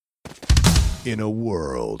In a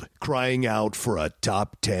world crying out for a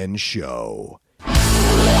top 10 show,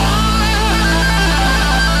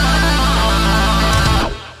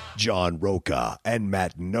 John Roca and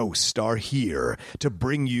Matt Nost are here to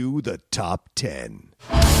bring you the top 10.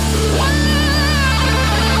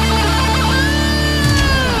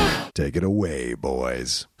 Take it away,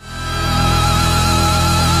 boys.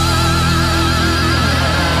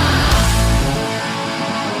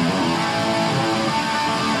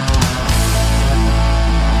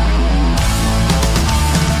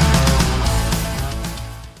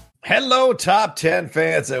 Hello, Top 10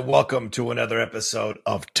 fans, and welcome to another episode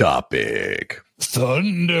of Topic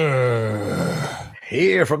Thunder.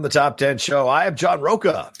 Here from the Top 10 show, I am John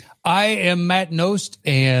Roca. I am Matt Nost,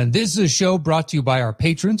 and this is a show brought to you by our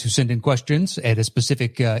patrons who send in questions at a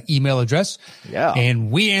specific email address. Yeah. And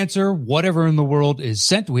we answer whatever in the world is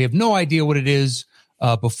sent. We have no idea what it is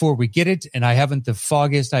before we get it, and I haven't the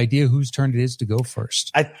foggiest idea whose turn it is to go first.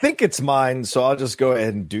 I think it's mine, so I'll just go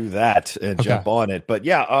ahead and do that and jump on it. But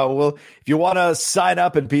yeah, well, if you want to sign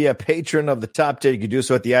up and be a patron of the Top 10, you can do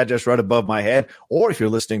so at the address right above my head. Or if you're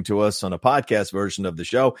listening to us on a podcast version of the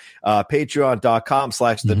show,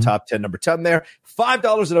 patreon.com/the top 10 number 10 there.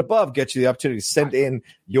 $5 and above gets you the opportunity to send in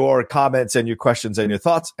your comments and your questions and your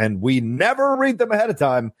thoughts. And we never read them ahead of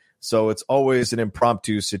time. So it's always an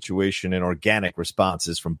impromptu situation and organic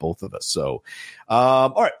responses from both of us. So,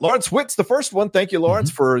 all right, Lawrence Witt's the first one. Thank you,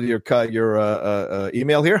 Lawrence, for your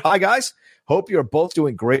email here. Hi, guys. Hope you're both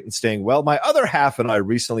doing great and staying well. My other half and I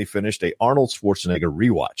recently finished a Arnold Schwarzenegger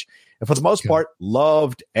rewatch, and for the most part,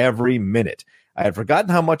 loved every minute. I had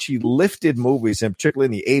forgotten how much he lifted movies, and particularly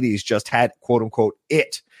in the 80s, just had, quote unquote,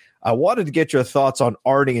 it. I wanted to get your thoughts on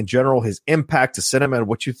Arnie in general, his impact to cinema, and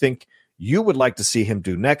what you think you would like to see him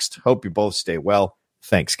do next. Hope you both stay well.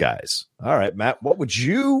 Thanks, guys. All right, Matt, what's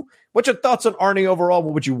your thoughts on Arnie overall?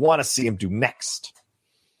 What would you want to see him do next?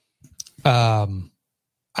 I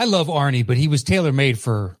love Arnie, but he was tailor-made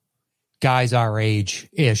for guys our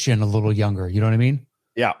age-ish and a little younger. You know what I mean?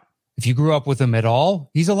 Yeah. If you grew up with him at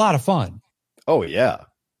all, he's a lot of fun. Oh, yeah.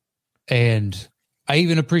 And I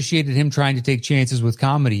even appreciated him trying to take chances with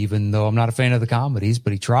comedy, even though I'm not a fan of the comedies,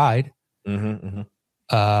 but he tried.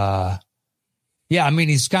 Yeah, I mean,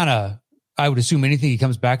 he's kind of, I would assume anything he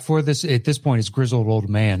comes back for this at this point is grizzled old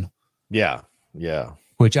man. Yeah.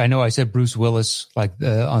 Which I know I said Bruce Willis, like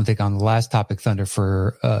on the last Topic Thunder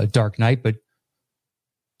for Dark Knight, but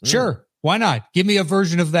sure, why not? Give me a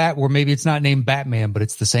version of that where maybe it's not named Batman, but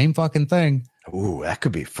it's the same fucking thing. Ooh, that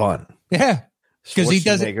could be fun. Yeah. Because he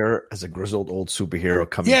does it as a grizzled old superhero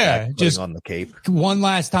coming back, just on the cape one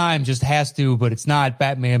last time, just has to, but it's not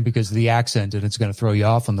Batman because of the accent, and it's going to throw you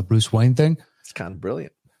off on the Bruce Wayne thing. It's kind of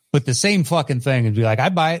brilliant, but the same fucking thing, and be like, I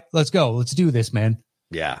buy it. Let's go. Let's do this, man.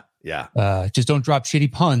 Yeah. Just don't drop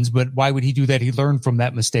shitty puns. But why would he do that? He learned from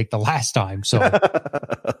that mistake the last time. So,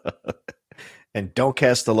 and don't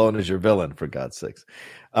cast Stallone as your villain, for God's sakes.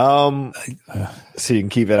 So you can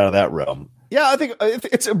keep it out of that realm. Yeah, I think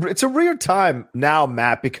it's a weird time now,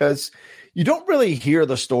 Matt, because you don't really hear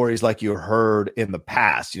the stories like you heard in the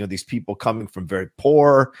past. You know, these people coming from very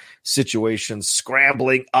poor situations,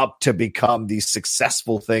 scrambling up to become these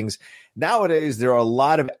successful things. Nowadays, there are a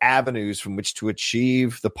lot of avenues from which to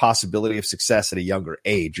achieve the possibility of success at a younger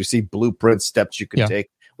age. You see blueprints, steps you can take.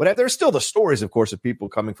 Whatever. There's still the stories, of course, of people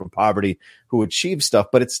coming from poverty who achieve stuff,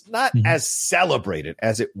 but it's not as celebrated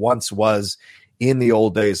as it once was in the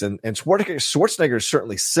old days. And Schwarzenegger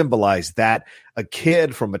certainly symbolized that. A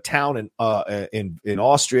kid from a town in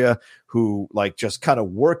Austria who like just kind of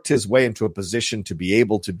worked his way into a position to be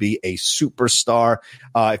able to be a superstar.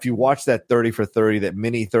 If you watch that 30 for 30, that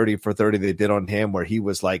mini 30 for 30 they did on him, where he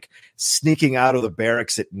was like sneaking out of the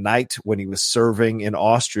barracks at night when he was serving in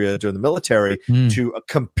Austria during the military to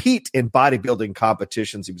compete in bodybuilding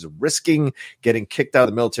competitions. He was risking getting kicked out of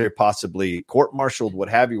the military, possibly court-martialed, what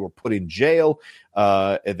have you, or put in jail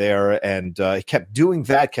there. And he kept doing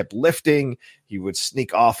that, kept lifting. He would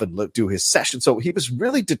sneak off and do his session. So he was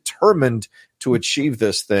really determined to achieve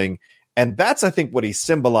this thing. And that's, I think, what he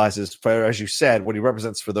symbolizes for, as you said, what he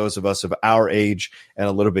represents for those of us of our age and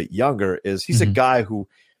a little bit younger is he's a guy who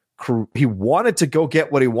he wanted to go get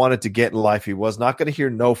what he wanted to get in life. He was not going to hear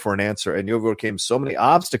no for an answer. And he overcame so many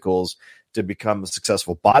obstacles to become a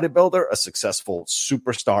successful bodybuilder, a successful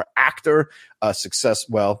superstar actor,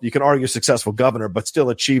 you can argue successful governor, but still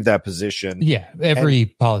achieve that position. Yeah, every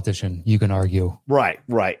politician, you can argue. Right.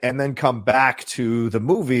 And then come back to the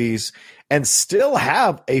movies and still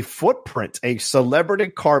have a footprint, a celebrity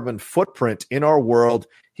carbon footprint in our world.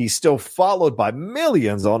 He's still followed by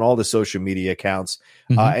millions on all the social media accounts,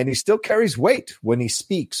 and he still carries weight when he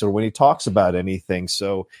speaks or when he talks about anything.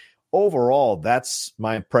 So overall, that's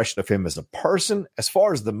my impression of him as a person. As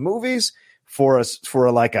far as the movies, for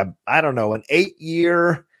like an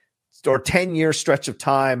 8-year or 10-year stretch of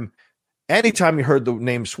time, anytime you heard the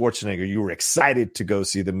name Schwarzenegger, you were excited to go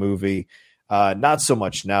see the movie. Not so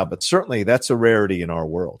much now, but certainly that's a rarity in our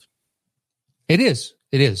world. It is.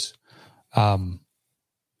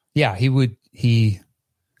 He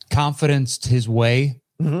confidenced his way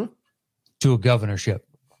to a governorship.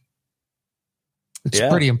 It's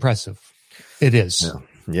pretty impressive. It is.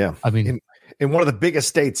 Yeah. I mean, in one of the biggest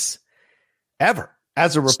states ever,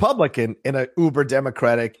 as a Republican in an uber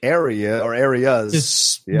democratic area or areas.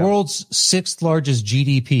 This world's 6th largest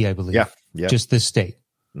GDP, I believe. Yeah. Just this state.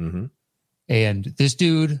 Mm-hmm. And this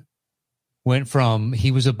dude went from,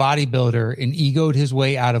 he was a bodybuilder and egoed his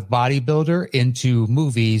way out of bodybuilder into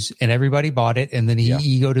movies, and everybody bought it. And then he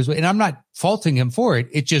egoed his way. And I'm not faulting him for it.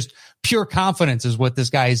 It's just pure confidence is what this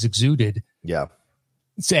guy has exuded. Yeah.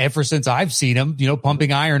 So ever since I've seen him,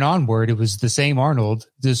 pumping iron onward, it was the same Arnold,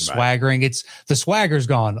 just swaggering. The swagger's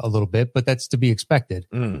gone a little bit, but that's to be expected.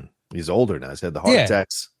 He's older now. He's had the heart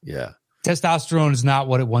attacks. Yeah. Testosterone is not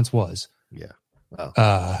what it once was. Yeah.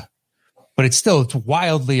 Wow. But it's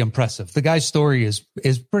wildly impressive. The guy's story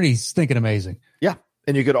is pretty stinking amazing. Yeah.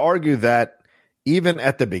 And you could argue that even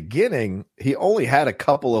at the beginning, he only had a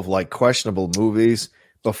couple of like questionable movies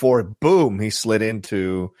before, boom, he slid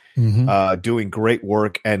into doing great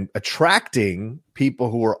work and attracting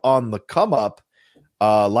people who were on the come up,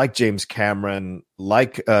 like James Cameron,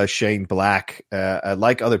 like Shane Black,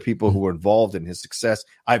 like other people who were involved in his success.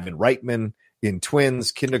 Ivan Reitman in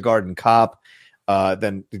Twins, Kindergarten Cop,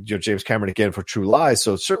 then James Cameron again for True Lies.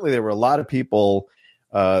 So certainly there were a lot of people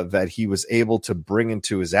that he was able to bring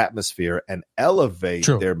into his atmosphere and elevate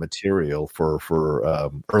their material for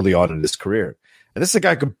early on in his career. And this is a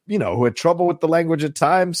guy, who had trouble with the language at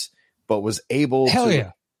times, but was able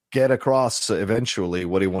to get across eventually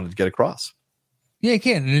what he wanted to get across. Yeah, he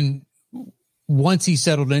can. And once he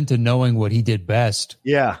settled into knowing what he did best.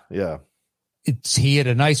 Yeah. He had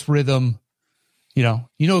a nice rhythm. You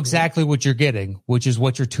know exactly what you're getting, which is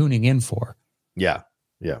what you're tuning in for. Yeah.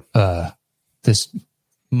 This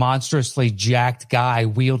monstrously jacked guy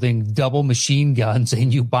wielding double machine guns,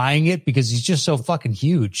 and you buying it because he's just so fucking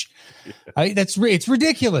huge. It's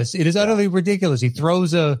ridiculous. It is utterly ridiculous. He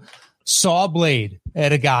throws a saw blade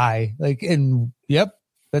at a guy, that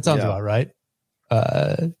sounds about right.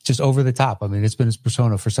 Just over the top. I mean, it's been his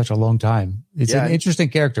persona for such a long time. It's an interesting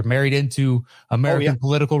character, married into American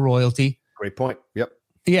political royalty. Great point. Yep.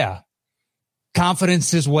 Yeah. Confidence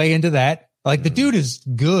his way into that. Like, the dude is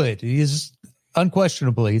good. He is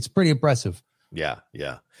unquestionably. It's pretty impressive. Yeah.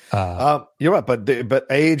 You're right, but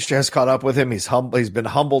age has caught up with him. He's humble. He's been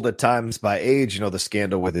humbled at times by age. The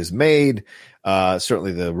scandal with his maid.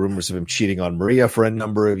 Certainly the rumors of him cheating on Maria for a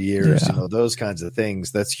number of years. Those kinds of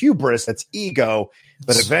things. That's hubris. That's ego.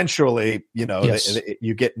 But eventually,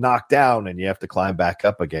 you get knocked down and you have to climb back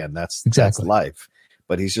up again. That's life.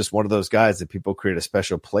 But he's just one of those guys that people create a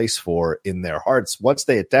special place for in their hearts once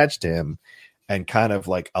they attach to him and kind of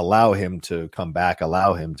like allow him to come back,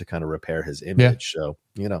 allow him to kind of repair his image. So,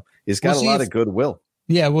 he's got a lot of goodwill.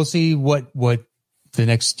 Yeah, we'll see what the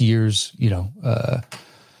next years,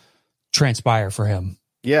 transpire for him.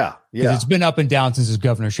 Yeah. It's been up and down since his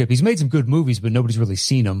governorship. He's made some good movies, but nobody's really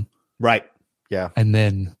seen them. Right. Yeah. And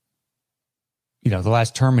then, the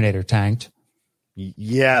last Terminator tanked.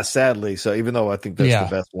 Yeah, sadly. So even though I think that's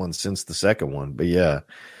the best one since the second one, but me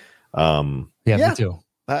too.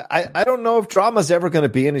 I don't know if drama's ever going to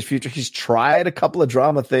be in his future. He's tried a couple of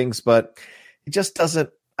drama things, but he just doesn't.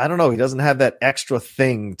 I don't know. He doesn't have that extra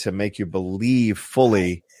thing to make you believe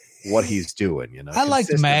fully what he's doing. I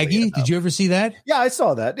liked Maggie. Enough. Did you ever see that? Yeah, I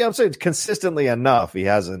saw that. Yeah, I'm saying consistently enough. He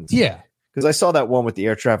hasn't. Yeah. Because I saw that one with the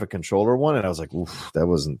air traffic controller one, and I was like, "Oof, that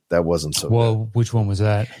wasn't so." Well, good. Which one was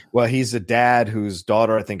that? Well, he's a dad whose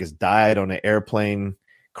daughter, I think, has died on an airplane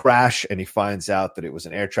crash, and he finds out that it was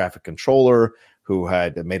an air traffic controller who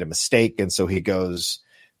had made a mistake, and so he goes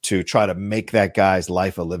to try to make that guy's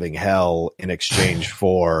life a living hell in exchange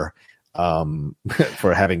for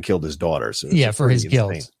having killed his daughter. So for his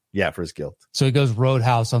guilt. Yeah, for his guilt. So he goes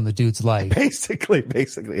roadhouse on the dude's life. Basically.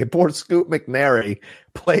 And poor Scoot McNairy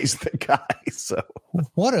plays the guy. So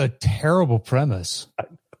what a terrible premise.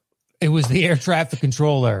 It was the air traffic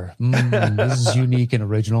controller. This is unique and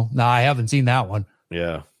original. No, I haven't seen that one.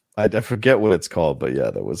 Yeah. I forget what it's called, but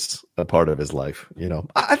yeah, that was a part of his life.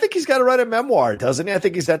 I think he's got to write a memoir, doesn't he? I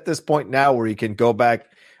think he's at this point now where he can go back.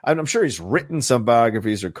 I'm sure he's written some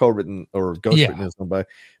biographies or co-written or ghostwritten somebody,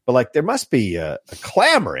 but there must be a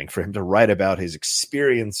clamoring for him to write about his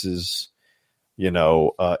experiences, in a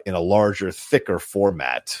larger, thicker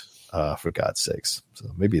format. for God's sakes.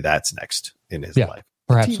 So maybe that's next in his Yeah, life.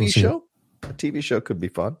 perhaps TV we'll see. show? A TV show could be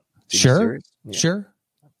fun. TV Sure. series? Yeah. Sure.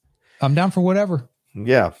 I'm down for whatever.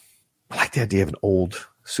 Yeah. I like the idea of an old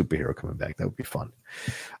superhero coming back. That would be fun.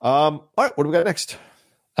 All right. What do we got next?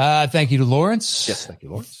 Thank you to Lawrence. Yes. Thank you,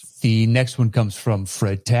 Lawrence. The next one comes from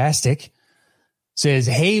Fredtastic. Says,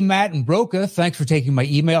 hey, Matt and Broca, thanks for taking my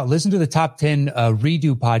email. Listen to the top 10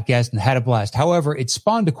 redo podcast and had a blast. However, it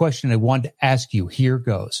spawned a question I wanted to ask you. Here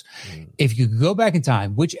goes. If you could go back in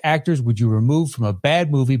time, which actors would you remove from a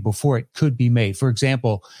bad movie before it could be made? For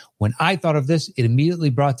example, when I thought of this, it immediately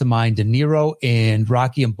brought to mind De Niro and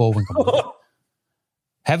Rocky and Bullwinkle.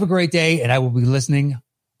 Have a great day, and I will be listening.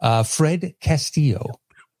 Fred Castillo.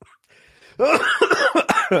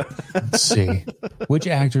 Let's see. Which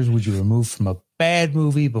actors would you remove from a bad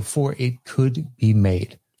movie before it could be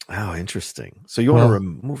made? Oh, interesting. So you want to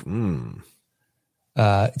remove...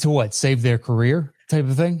 To what? Save their career type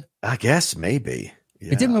of thing? I guess maybe.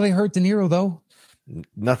 Yeah. It didn't really hurt De Niro, though.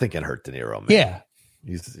 Nothing can hurt De Niro, man. Yeah.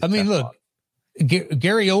 He's I mean, look,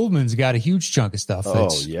 Gary Oldman's got a huge chunk of stuff. Oh,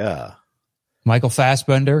 yeah. Michael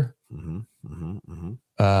Fassbender. Mm-hmm.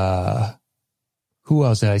 Who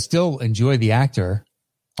else? I still enjoy the actor,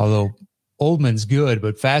 although Oldman's good,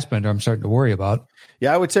 but Fassbender I'm starting to worry about.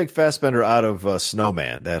 Yeah, I would take Fassbender out of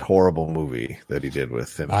Snowman, that horrible movie that he did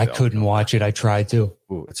with him. I couldn't watch it. I tried to.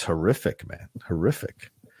 Ooh, it's horrific, man.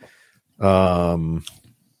 Horrific.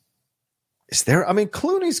 Is there? I mean,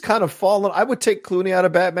 Clooney's kind of fallen. I would take Clooney out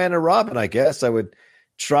of Batman and Robin. I guess I would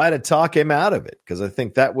try to talk him out of it because I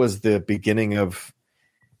think that was the beginning of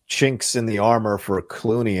chinks in the armor for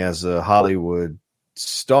Clooney as a Hollywood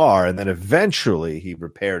star, and then eventually he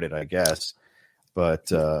repaired it, I guess.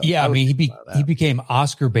 But yeah, I mean, he became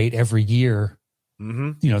Oscar bait every year.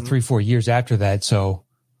 Mm-hmm. 3-4 years after that. So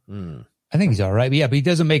I think he's all right. But he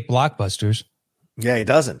doesn't make blockbusters. Yeah, he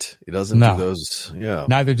doesn't. He doesn't do those. Yeah,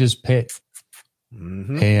 neither does Pitt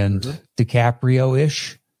and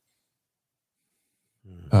DiCaprio-ish.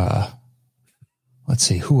 Let's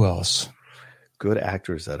see who else. Good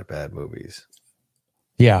actors out of bad movies.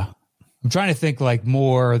 Yeah, I'm trying to think like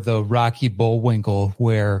more the Rocky Bullwinkle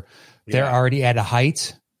where they're already at a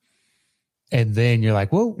height, and then you're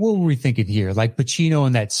like, well, we'll rethink it here. Like Pacino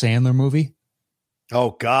in that Sandler movie.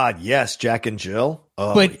 Oh God, yes, Jack and Jill.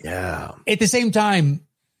 Oh, but yeah. At the same time,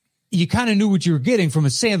 you kind of knew what you were getting from a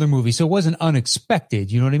Sandler movie, so it wasn't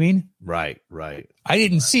unexpected. You know what I mean? Right. I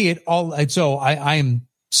didn't see it all, so I am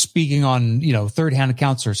speaking on third-hand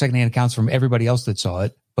accounts or second-hand accounts from everybody else that saw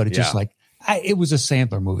it. But it's just like it was a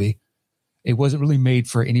Sandler movie. It wasn't really made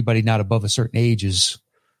for anybody not above a certain age, is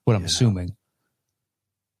what I'm assuming.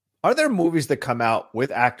 Are there movies that come out with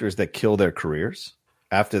actors that kill their careers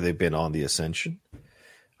after they've been on the ascension?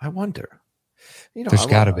 I wonder. There's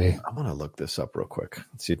got to be. I want to look this up real quick.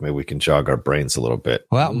 Let's see if maybe we can jog our brains a little bit.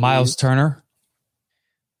 Well, Miles Turner.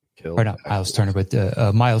 Or not Miles Turner,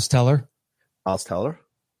 but Miles Teller. Miles Teller?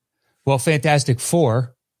 Well, Fantastic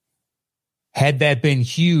Four. Had that been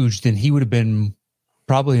huge, then he would have been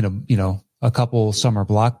probably in a couple summer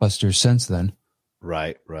blockbusters since then.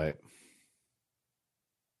 Right.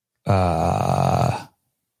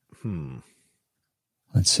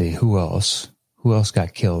 Let's see. Who else? Who else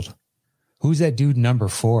got killed? Who's that dude number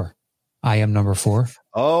 4? I Am Number 4.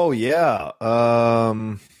 Oh, yeah.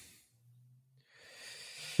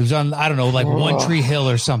 It was on, I don't know, like One Tree Hill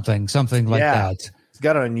or something like that. It's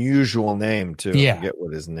got an unusual name, too. Yeah. I forget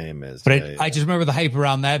what his name is. But I just remember the hype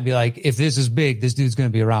around that and be like, if this is big, this dude's going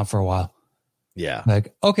to be around for a while. Yeah.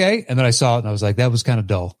 Like, okay. And then I saw it and I was like, that was kind of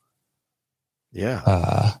dull.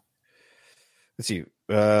 Yeah.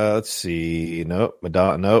 Let's see. Nope.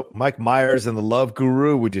 Madonna. Nope. Mike Myers and the Love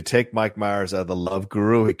Guru. Would you take Mike Myers out of the Love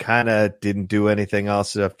Guru? He kind of didn't do anything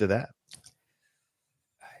else after that.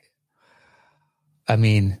 I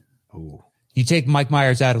mean, you take Mike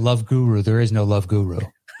Myers out of Love Guru, there is no Love Guru.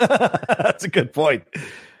 That's a good point.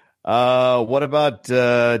 What about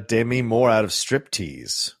Demi Moore out of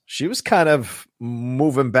Striptease? She was kind of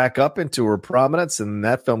moving back up into her prominence, and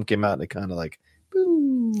that film came out and it kind of like,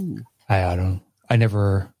 boo. I don't.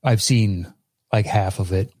 I've seen like half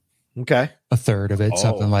of it. Okay. A third of it,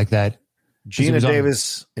 something like that. Gina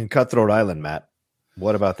Davis in Cutthroat Island, Matt.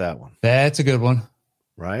 What about that one? That's a good one.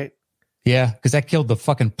 Right? Yeah, because that killed the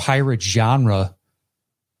fucking pirate genre.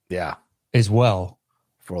 Yeah. As well.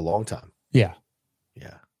 For a long time. Yeah.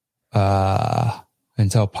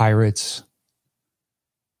 Until Pirates.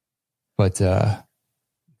 But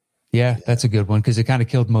yeah, that's a good one because it kind of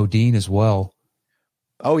killed Modine as well.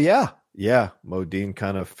 Oh, yeah. Yeah, Modine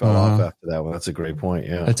kind of fell off after that one. That's a great point.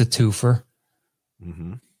 Yeah, that's a twofer.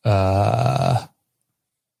 Mm-hmm.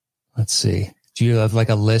 Let's see. Do you have like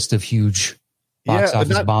a list of huge box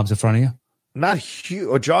office bombs in front of you? Not huge.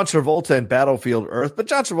 Or John Travolta in Battlefield Earth, but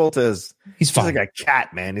John Travolta is he's like a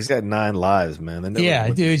cat, man. He's got 9 lives, man.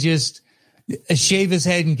 Dude, just shave his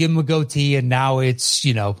head and give him a goatee, and now it's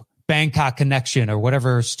Bangkok Connection or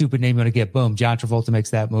whatever stupid name you want to get. Boom, John Travolta makes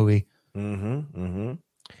that movie.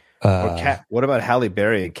 What about Halle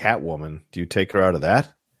Berry and Catwoman? Do you take her out of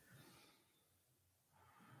that?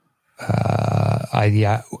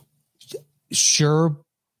 Sure,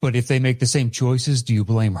 but if they make the same choices, do you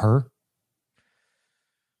blame her?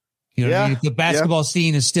 You know what I mean? If the basketball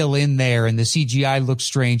scene is still in there and the CGI looks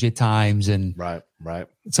strange at times, and right.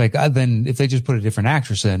 It's like then if they just put a different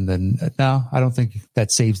actress in, then no, I don't think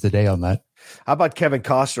that saves the day on that. How about Kevin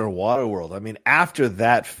Costner in Waterworld? I mean, after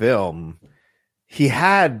that film, he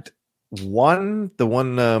had the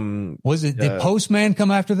one. Was it did Postman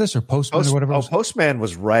come after this or Postman or whatever? Postman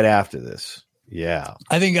was right after this. Yeah,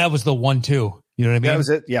 I think that was the one too. You know what I mean? That was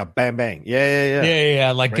it. Yeah, bang bang.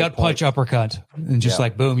 Yeah. Like gut punch, uppercut, and just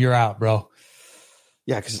like boom, you're out, bro.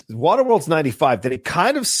 Yeah, because Waterworld's 95. Then it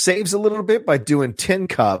kind of saves a little bit by doing Tin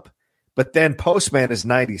Cup, but then Postman is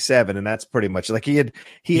 97, and that's pretty much like he had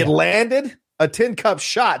landed a Tin Cup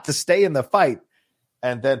shot to stay in the fight,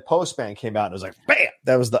 and then Postman came out and it was like bam,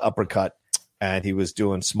 that was the uppercut, and he was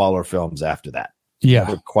doing smaller films after that. Yeah,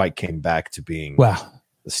 never quite came back to being the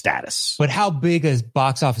status. But how big a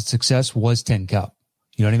box office success was Tin Cup?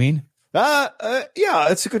 You know what I mean? Yeah,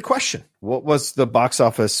 that's a good question. What was the box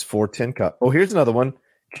office for Tin Cup? Oh, here's another one.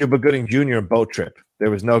 Cuba Gooding Jr. and Boat Trip.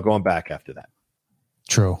 There was no going back after that.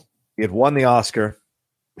 True. He had won the Oscar.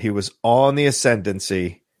 He was on the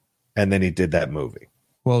ascendancy, and then he did that movie.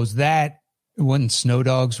 Well, was that wasn't Snow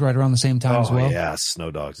Dogs right around the same time as well? Yeah,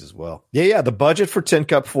 Snow Dogs as well. Yeah. The budget for Tin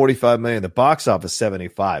Cup, $45 million. The box office,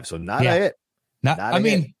 $75. So not a hit. I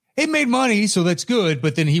mean, it made money, so that's good.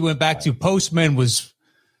 But then he went back to Postman was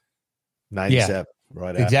 97.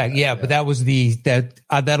 Right. Exactly. Yeah, but that was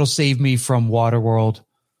that'll save me from Waterworld.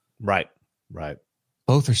 Right.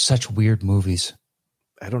 Both are such weird movies.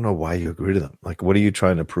 I don't know why you agree to them. Like, what are you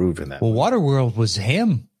trying to prove in that? Well, movie? Waterworld was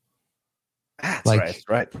him. That's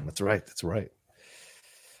right.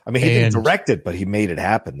 I mean, he didn't direct it, but he made it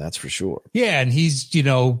happen. That's for sure. Yeah, and he's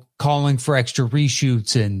calling for extra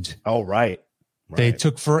reshoots and. Oh, right. They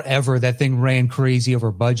took forever. That thing ran crazy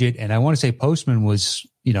over budget, and I want to say Postman was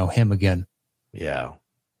him again. Yeah.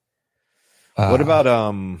 What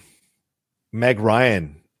about Meg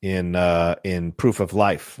Ryan in Proof of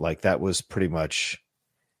Life? Like that was pretty much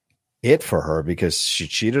it for her because she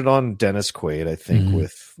cheated on Dennis Quaid, I think,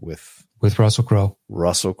 with Russell Crowe.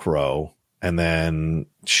 Russell Crowe, and then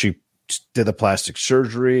she did the plastic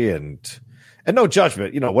surgery and no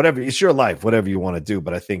judgment, whatever. It's your life, whatever you want to do.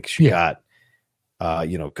 But I think she got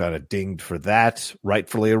kind of dinged for that,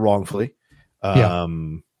 rightfully or wrongfully.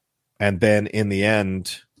 And then in the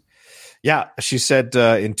end, she said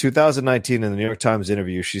in 2019 in the New York Times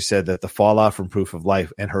interview, she said that the fallout from Proof of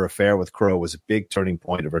Life and her affair with Crowe was a big turning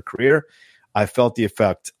point of her career. I felt the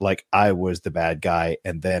effect like I was the bad guy.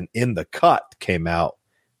 And then In the Cut came out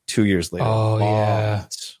 2 years later. Oh,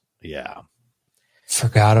 yeah.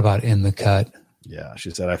 Forgot about In the Cut. Yeah.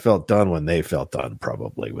 She said, I felt done when they felt done,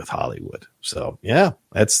 probably with Hollywood. So,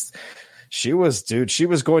 she was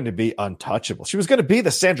going to be untouchable. She was going to be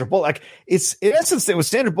the Sandra Bullock. In essence, it was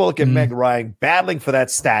Sandra Bullock and Meg Ryan battling for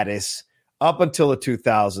that status up until the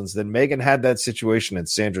 2000s. Then Megan had that situation and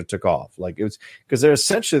Sandra took off. Like it was because they're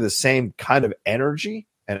essentially the same kind of energy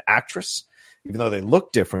and actress, even though they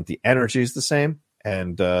look different. The energy is the same,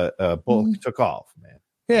 and Bullock took off. Man,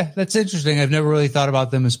 yeah, that's interesting. I've never really thought about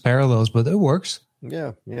them as parallels, but it works.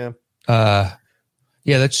 Yeah.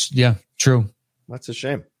 That's true. That's a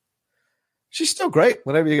shame. She's still great.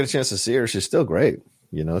 Whenever you get a chance to see her, she's still great.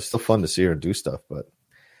 It's still fun to see her and do stuff. But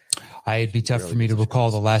it'd be tough for me to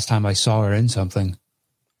recall the last time I saw her in something.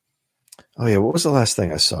 Oh, yeah. What was the last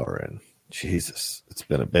thing I saw her in? Jesus. It's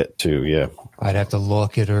been a bit too, yeah. I'd have to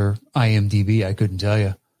look at her IMDb. I couldn't tell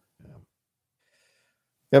you.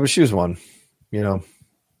 Yeah, but she was one,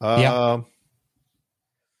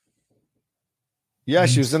 Yeah,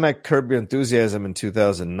 she was in that Curb Your Enthusiasm in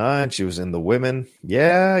 2009. She was in The Women.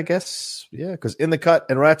 Yeah, I guess. Yeah, because In the Cut,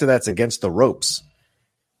 and right after that's Against the Ropes,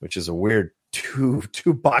 which is a weird two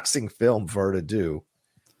boxing film for her to do.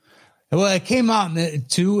 Well, it came out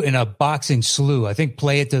in a boxing slew. I think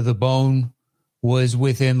Play It to the Bone was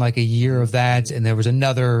within like a year of that, and there was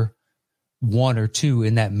another one or two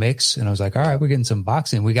in that mix. And I was like, all right, we're getting some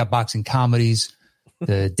boxing. We got boxing comedies.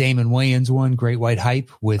 The Damon Wayans one, Great White Hype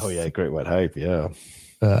with. Oh yeah, Great White Hype. Yeah.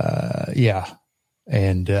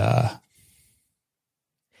 And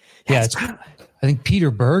I think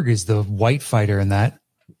Peter Berg is the white fighter in that.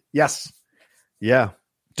 Yes. Yeah.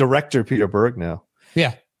 Director Peter Berg now.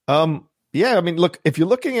 Yeah. Yeah, I mean, look, if you're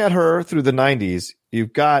looking at her through the 90s,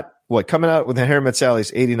 you've got coming out with Harry Met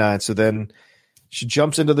Sally's 89. So then she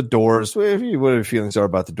jumps into The Doors. Whatever your feelings are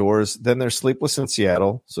about The Doors. Then there's Sleepless in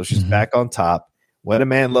Seattle. So she's back on top. When a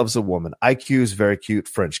Man Loves a Woman. IQ is very cute.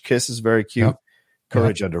 French Kiss is very cute. Yep.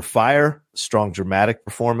 Courage Under Fire. Strong dramatic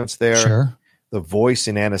performance there. Sure. The Voice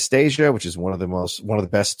in Anastasia, which is one of the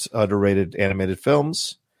best underrated animated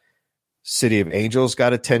films. City of Angels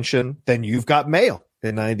got attention. Then you've got Mail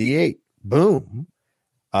in 98. Boom.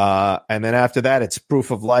 And then after that, it's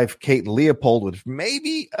Proof of Life, Kate Leopold, which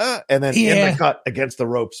maybe, and then in the cut, Against the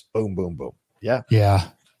Ropes. Boom, boom, boom. Yeah. Yeah.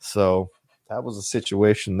 So that was a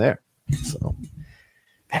situation there. So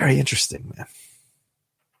very interesting, man.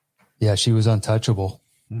 Yeah, she was untouchable.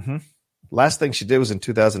 Mm-hmm. Last thing she did was in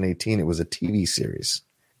 2018. It was a TV series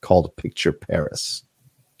called Picture Paris,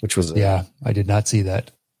 which was I did not see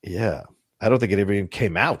that. Yeah, I don't think it ever even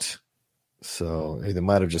came out. So they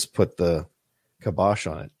might have just put the kibosh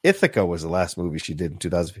on it. Ithaca was the last movie she did in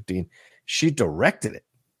 2015. She directed it.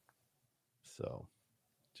 So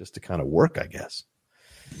just to kind of work, I guess.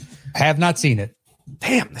 I have not seen it.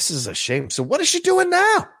 Damn, this is a shame. So what is she doing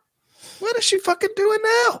now? What is she fucking doing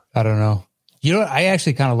now? I don't know. You know what? I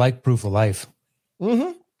actually kind of like Proof of Life.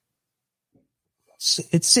 Mm-hmm.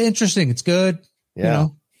 It's interesting. It's good. Yeah.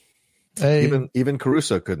 You know? Even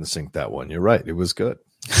Caruso couldn't sink that one. You're right. It was good.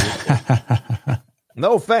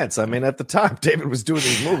 No offense. I mean, at the time, David was doing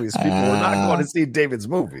these movies. People were not going to see David's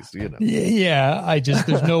movies, you know. Yeah,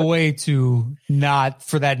 there's no way to not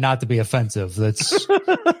to be offensive. That's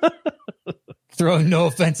throwing no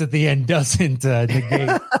offense at the end doesn't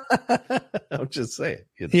negate. I'm just saying.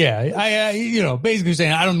 You know. Yeah, I basically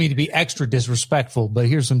saying I don't mean to be extra disrespectful, but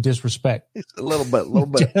here's some disrespect. It's a little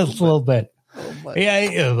bit. Just a little bit.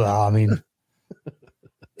 Yeah, well, I mean,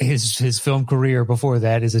 his film career before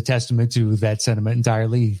that is a testament to that sentiment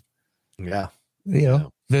entirely. Yeah.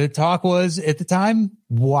 The talk was at the time,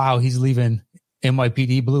 wow, he's leaving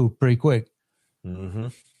NYPD Blue pretty quick. Mm-hmm.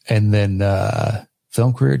 And then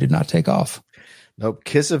film career did not take off. Nope.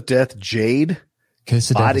 Kiss of Death, Jade.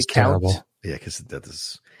 Kiss of Death is terrible. Yeah, Kiss of Death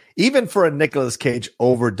is, even for a Nicolas Cage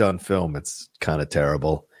overdone film, it's kind of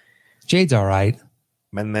terrible. Jade's all right.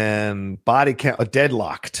 And then Body Count,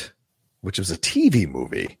 Deadlocked, which was a TV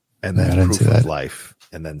movie, and then Proof of Life,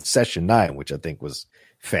 and then Session 9, which I think was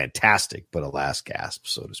fantastic, but a last gasp,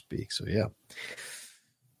 so to speak. So, yeah.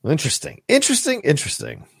 Interesting.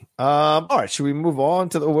 All right, should we move on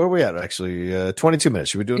to where are we at, actually? 22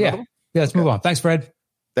 minutes. Should we do another one? Yeah, let's move on. Thanks, Fred.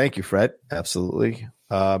 Thank you, Fred. Absolutely.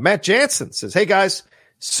 Matt Jansen says, hey, guys,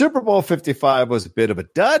 Super Bowl 55 was a bit of a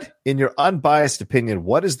dud. In your unbiased opinion,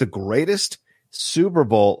 what is the greatest Super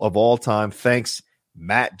Bowl of all time? Thanks,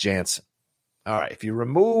 Matt Jansen. All right. If you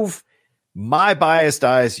remove my biased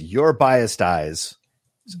eyes, your biased eyes,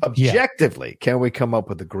 objectively, can we come up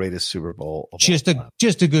with the greatest Super Bowl of all time?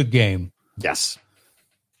 Just a good game. Yes.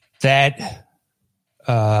 That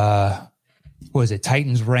was it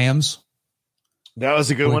Titans Rams? That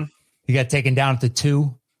was a good one. You got taken down to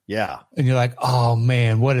 2. Yeah. And you're like, oh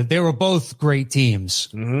man, they were both great teams.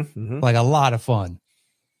 Like a lot of fun.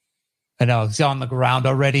 And now he's on the ground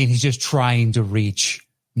already, and he's just trying to reach,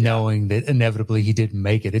 knowing that inevitably he didn't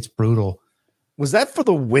make it. It's brutal. Was that for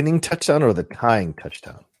the winning touchdown or the tying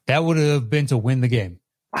touchdown? That would have been to win the game.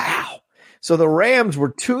 Wow. So the Rams were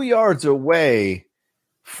 2 yards away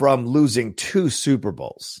from losing 2 Super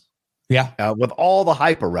Bowls. Yeah. With all the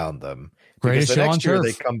hype around them. Greatest because the show next on year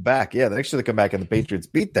turf. they come back. Yeah, the next year they come back and the Patriots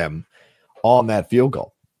beat them on that field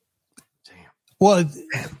goal. Damn. Well,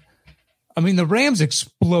 I mean, the Rams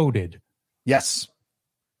exploded. Yes.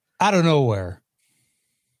 Out of nowhere.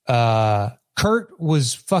 Kurt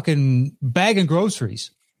was fucking bagging groceries.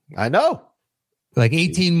 I know. Like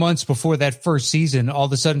 18 months before that first season, all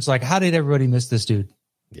of a sudden it's like, how did everybody miss this dude?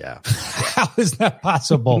 Yeah. How is that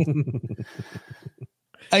possible?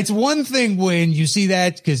 It's one thing when you see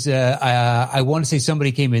that because I want to say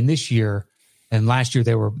somebody came in this year, and last year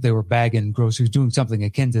they were bagging groceries, doing something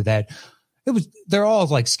akin to that. They're all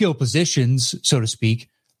like skill positions, so to speak,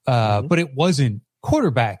 but it wasn't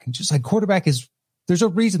quarterback. And just like quarterback there's a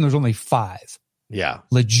reason there's only 5. Yeah.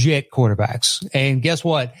 Legit quarterbacks. And guess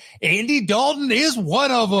what? Andy Dalton is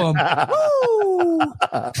one of them. Woo!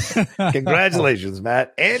 Congratulations,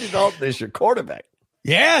 Matt. Andy Dalton is your quarterback.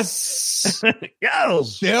 Yes.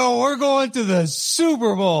 Yes. We're going to the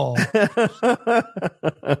Super Bowl.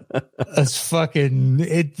 That's fucking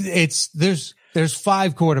there's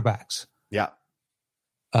 5 quarterbacks. Yeah.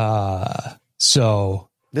 So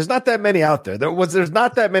There's not that many out there. There's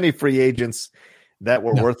not that many free agents that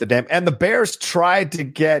were worth the damn. And the Bears tried to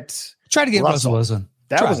get Russell Wilson.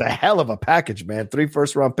 That was a hell of a package, man. 3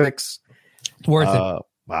 first-round picks. Worth it.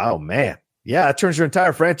 Wow, man. Yeah, it turns your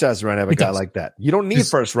entire franchise around to have a guy like that. You don't need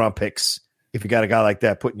first-round picks if you got a guy like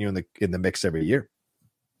that putting you in the mix every year.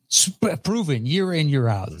 Proven year in, year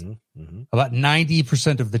out. About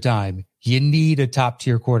 90% of the time, you need a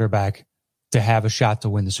top-tier quarterback to have a shot to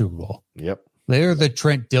win the Super Bowl. Yep. They're the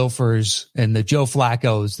Trent Dilfers and the Joe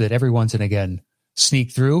Flaccos that every once and again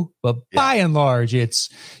sneak through. But by and large, you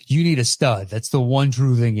need a stud. That's the one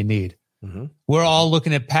true thing you need. We're all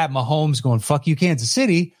looking at Pat Mahomes going, fuck you, Kansas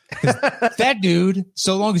City. That dude,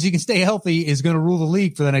 so long as he can stay healthy, is going to rule the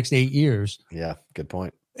league for the next 8 years. Yeah, good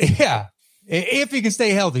point. Yeah. If he can stay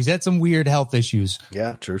healthy. He's had some weird health issues.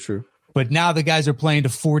 Yeah, true. But now the guys are playing to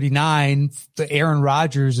 49. The Aaron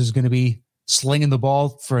Rodgers is going to be slinging the ball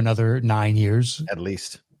for another 9 years. At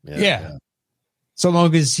least. Yeah. So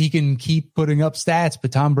long as he can keep putting up stats,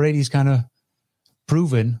 but Tom Brady's kind of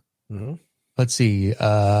proven. Let's see.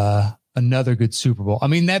 Another good Super Bowl. I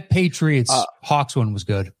mean, that Patriots Hawks one was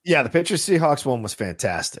good. Yeah, the Patriots Seahawks one was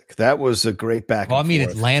fantastic. That was a great back and forth.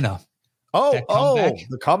 Atlanta.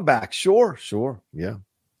 The comeback. Sure. Yeah.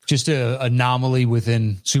 Just an anomaly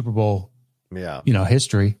within Super Bowl. Yeah.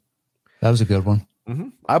 History. That was a good one.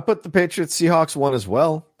 I put the Patriots Seahawks one as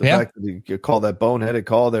well. The fact that you call that boneheaded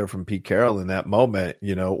call there from Pete Carroll in that moment,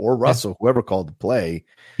 or Russell, whoever called the play.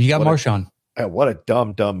 You got Marshawn. What a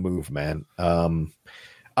dumb move, man.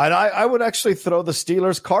 I would actually throw the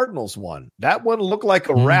Steelers Cardinals one. That one looked like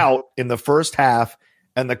a rout in the first half,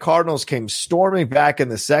 and the Cardinals came storming back in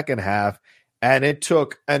the second half, and it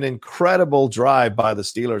took an incredible drive by the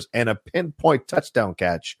Steelers and a pinpoint touchdown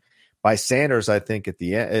catch by Sanders, I think, at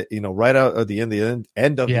the end, right out of the end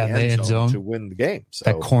of the end zone to win the game. So,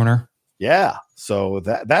 that corner. Yeah. So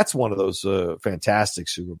that's one of those fantastic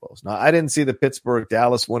Super Bowls. Now, I didn't see the Pittsburgh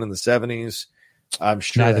Dallas one in the 70s. I'm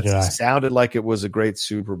sure that sounded like it was a great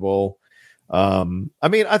Super Bowl. I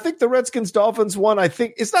mean, I think the Redskins Dolphins one, I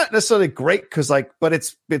think it's not necessarily great but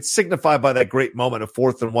it's signified by that great moment of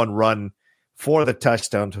 4th and 1 run for the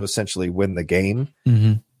touchdown to essentially win the game.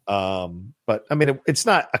 But I mean, it's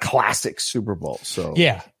not a classic Super Bowl. So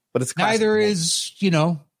but it's neither is,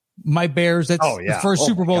 my Bears. That's the first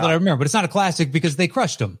Super Bowl that I remember, but it's not a classic because they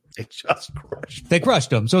crushed them. They crushed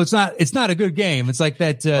them. So it's not a good game. It's like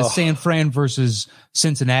that San Fran versus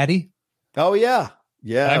Cincinnati. Oh yeah.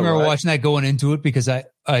 Yeah. I remember watching that going into it because I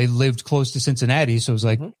lived close to Cincinnati. So it was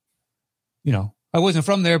like, I wasn't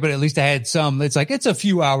from there, but at least I had some. It's like, it's a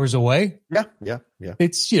few hours away. Yeah.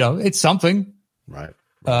 It's, it's something. Right.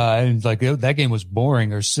 And like that game was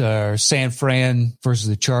boring, or San Fran versus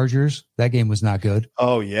the Chargers. That game was not good.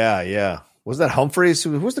 Oh yeah. Was that Humphreys?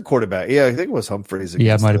 Who was the quarterback? Yeah, I think it was Humphreys.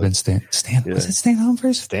 Yeah, it might have been Stan. Yeah. Was it Stan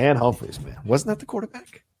Humphreys? Stan Humphreys, man. Wasn't that the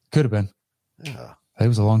quarterback? Could have been. Yeah. It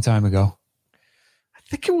was a long time ago. I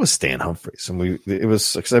think it was Stan Humphreys. And it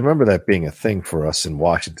was, because I remember that being a thing for us in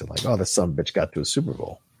Washington. Like, oh, that son of a bitch got to a Super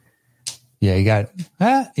Bowl. Yeah, you got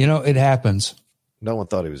it happens. No one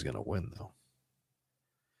thought he was going to win, though.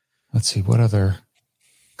 Let's see, what other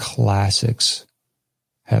classics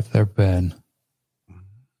have there been?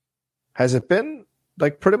 Has it been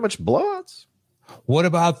like pretty much blowouts? What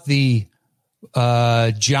about the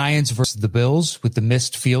Giants versus the Bills with the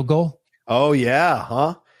missed field goal? Oh yeah,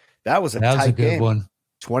 huh? That was a good game. One.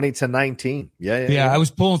 20-19. Yeah. I was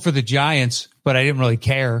pulling for the Giants, but I didn't really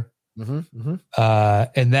care. And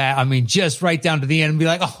that, I mean, just right down to the end and be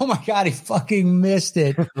like, oh my God, he fucking missed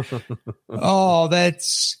it.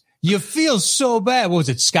 You feel so bad. What was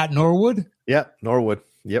it, Scott Norwood? Yeah, Norwood.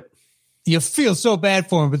 Yep. You feel so bad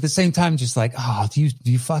for him, but at the same time, just like, oh,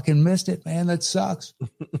 you fucking missed it, man. That sucks.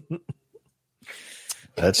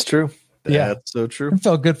 That's true. That's so true. It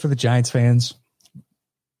felt good for the Giants fans.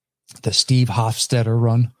 The Steve Hofstetter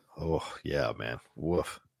run. Oh, yeah, man.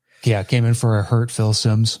 Woof. Yeah, came in for a hurt Phil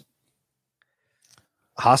Simms.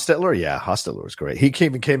 Hostetler? Yeah, Hostetler was great. He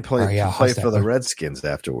came play for the Redskins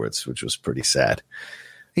afterwards, which was pretty sad.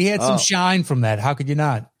 He had some shine from that. How could you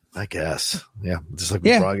not? I guess. Yeah. Just like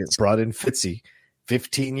we brought in Fitzy,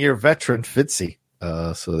 15-year veteran Fitzy.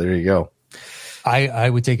 So there you go. I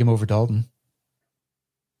would take him over Dalton.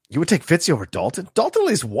 You would take Fitzy over Dalton? Dalton at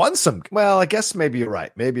least won some. Well, I guess maybe you're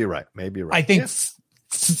right. I think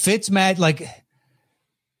Fitz, Matt, like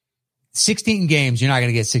 16 games, you're not going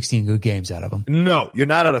to get 16 good games out of him. No, you're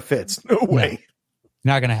not out of Fitz. No way.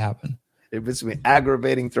 Not going to happen. It was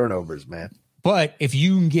aggravating turnovers, man. But if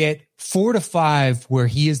you can get 4 to 5 where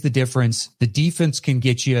he is the difference, the defense can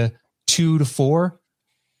get you 2 to 4,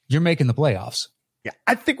 you're making the playoffs. Yeah,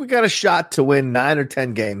 I think we got a shot to win 9 or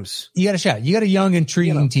 10 games. You got a shot. You got a young,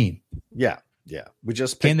 intriguing team. Yeah. We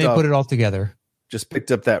just Can they put it all together? Just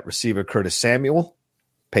picked up that receiver, Curtis Samuel.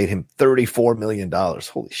 Paid him $34 million.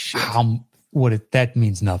 Holy shit! That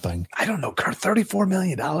means nothing. I don't know. $34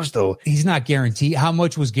 million though. He's not guaranteed. How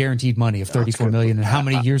much was guaranteed money of $34 million, and how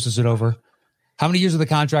many years is it over? How many years of the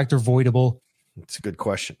contract are voidable? It's a good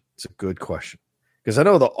question. Because I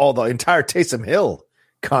know the entire Taysom Hill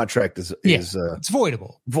contract is it's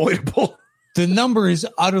voidable. Voidable. The number is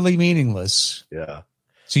utterly meaningless. Yeah.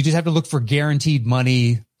 So you just have to look for guaranteed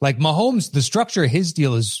money. Like Mahomes, the structure of his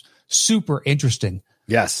deal is super interesting.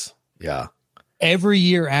 Yes. Yeah. Every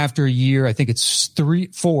year after year, I think it's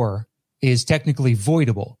 3-4 is technically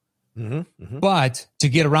voidable. But to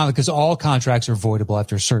get around it, because all contracts are voidable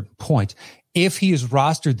after a certain point, if he is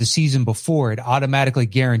rostered the season before, it automatically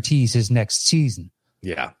guarantees his next season.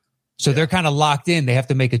 Yeah. So they're kind of locked in. They have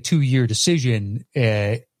to make a 2-year decision.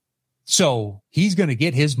 So he's going to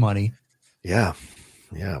get his money. Yeah.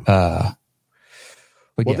 Yeah.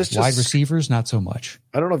 But wide receivers, not so much.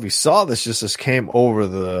 I don't know if you saw this, just came over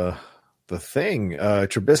the thing.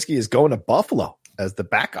 Trubisky is going to Buffalo as the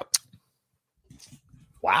backup.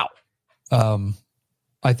 Wow.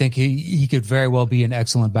 I think he could very well be an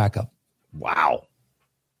excellent backup. Wow.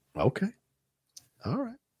 Okay. All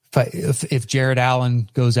right. If Jared Allen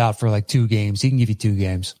goes out for like 2 games, he can give you 2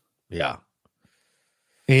 games. Yeah.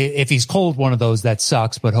 If he's cold, one of those, that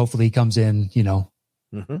sucks, but hopefully he comes in,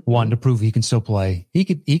 one to prove he can still play. He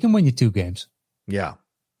can win you 2 games. Yeah.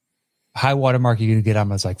 High water mark you're going to get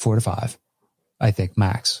him is like 4 to 5, I think,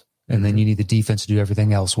 max. And then you need the defense to do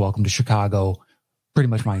everything else. Welcome to Chicago. Pretty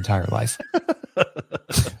much my entire life.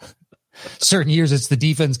 Certain years, it's the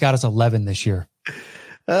defense got us 11 this year.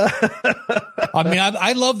 I mean,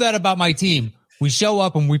 I love that about my team. We show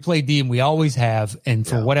up and we play D, and we always have. And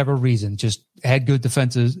for whatever reason, just had good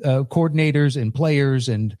defensive coordinators and players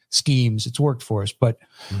and schemes. It's worked for us. But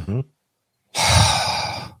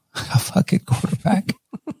a fucking quarterback.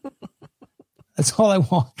 That's all I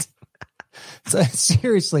want.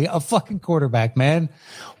 Seriously, a fucking quarterback, man.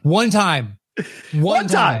 One time. One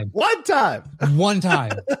time. Could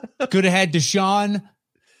have had Deshaun.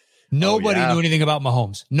 Nobody knew anything about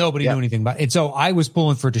Mahomes. Nobody knew anything about it. And so I was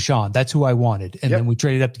pulling for Deshaun. That's who I wanted. And then we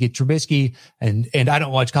traded up to get Trubisky. And I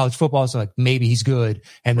don't watch college football, so like maybe he's good.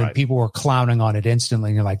 And then people were clowning on it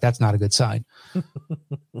instantly. And you're like, that's not a good sign.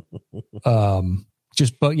 But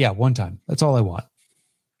one time. That's all I want.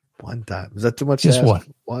 One time. Is that too much? Just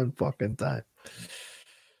one. One fucking time.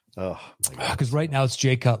 Oh, because right now it's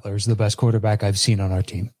Jay Cutler is the best quarterback I've seen on our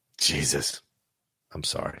team. Jesus. I'm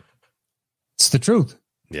sorry. It's the truth.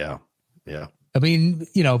 Yeah. Yeah. I mean,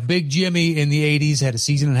 Big Jimmy in the 80s had a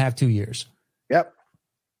season and a half, 2 years. Yep.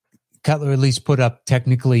 Cutler at least put up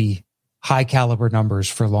technically high caliber numbers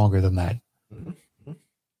for longer than that.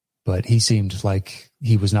 But he seemed like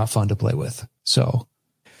he was not fun to play with. So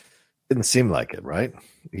didn't seem like it, right?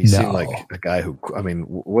 He seemed like a guy who, I mean,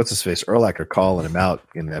 what's his face? Urlacher calling him out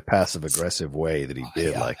in that passive aggressive way that he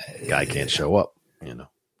did. Like, guy can't show up,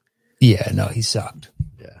 Yeah, no, he sucked.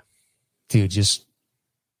 Yeah. Dude,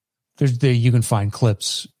 you can find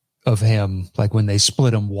clips of him, like when they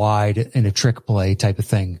split him wide in a trick play type of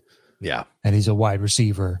thing. Yeah. And he's a wide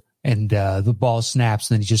receiver and the ball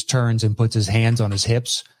snaps and then he just turns and puts his hands on his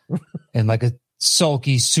hips and like a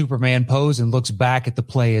sulky Superman pose and looks back at the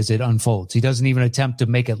play as it unfolds. He doesn't even attempt to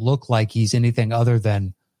make it look like he's anything other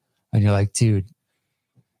than, and you're like, dude,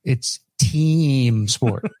 it's team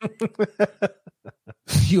sport.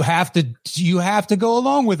 You have to go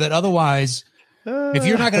along with it. Otherwise, if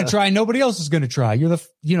you're not going to try, nobody else is going to try. You're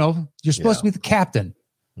you're supposed to be the captain.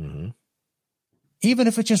 Mm-hmm. Even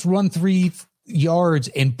if it's just run 3 yards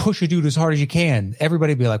and push a dude as hard as you can,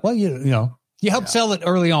 everybody be like, well, you help sell it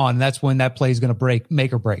early on. And that's when that play is going to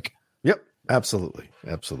make or break. Yep. Absolutely.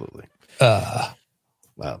 Wow.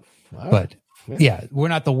 But we're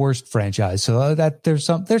not the worst franchise. So that there's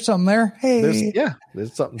something there. Hey,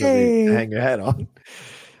 there's something to hang your hat on.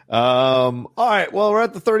 All right. Well, we're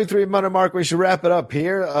at the 33-minute mark. We should wrap it up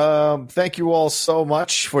here. Thank you all so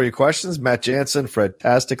much for your questions. Matt Jansen, Fred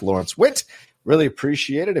Tastic, Lawrence Witt. Really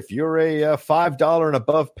appreciate it. If you're a $5 and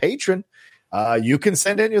above patron, you can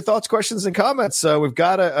send in your thoughts, questions, and comments. We've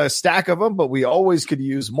got a stack of them, but we always could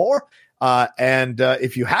use more. And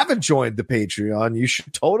if you haven't joined the Patreon, you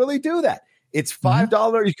should totally do that. It's $5.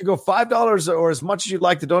 Mm-hmm. You can go $5 or as much as you'd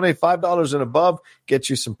like to donate. $5 and above get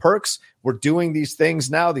you some perks. We're doing these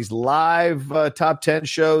things now, these live top 10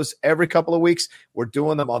 shows every couple of weeks. We're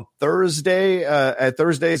doing them on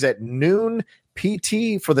Thursdays at noon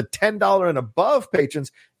PT for the $10 and above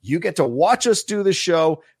patrons. You get to watch us do the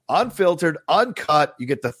show unfiltered, uncut. You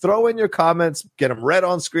get to throw in your comments, get them read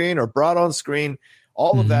on screen or brought on screen.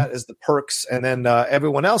 All of that is the perks. And then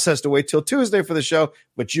everyone else has to wait till Tuesday for the show,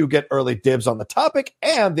 but you get early dibs on the topic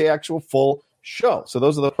and the actual full show. So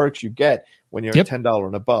those are the perks you get when you're at $10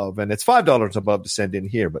 and above. And it's $5 and above to send in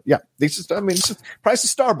here. But yeah, this is the price of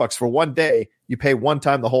Starbucks for one day. You pay one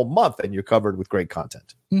time the whole month and you're covered with great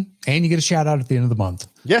content. And you get a shout out at the end of the month.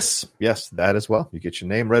 Yes, that as well. You get your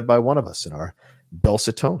name read by one of us in our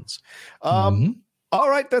dulcet tones. All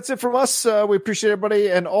right, that's it from us. We appreciate everybody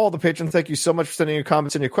and all the patrons. Thank you so much for sending your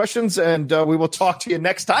comments and your questions. And we will talk to you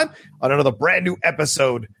next time on another brand new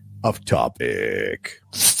episode of Topic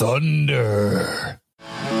Thunder.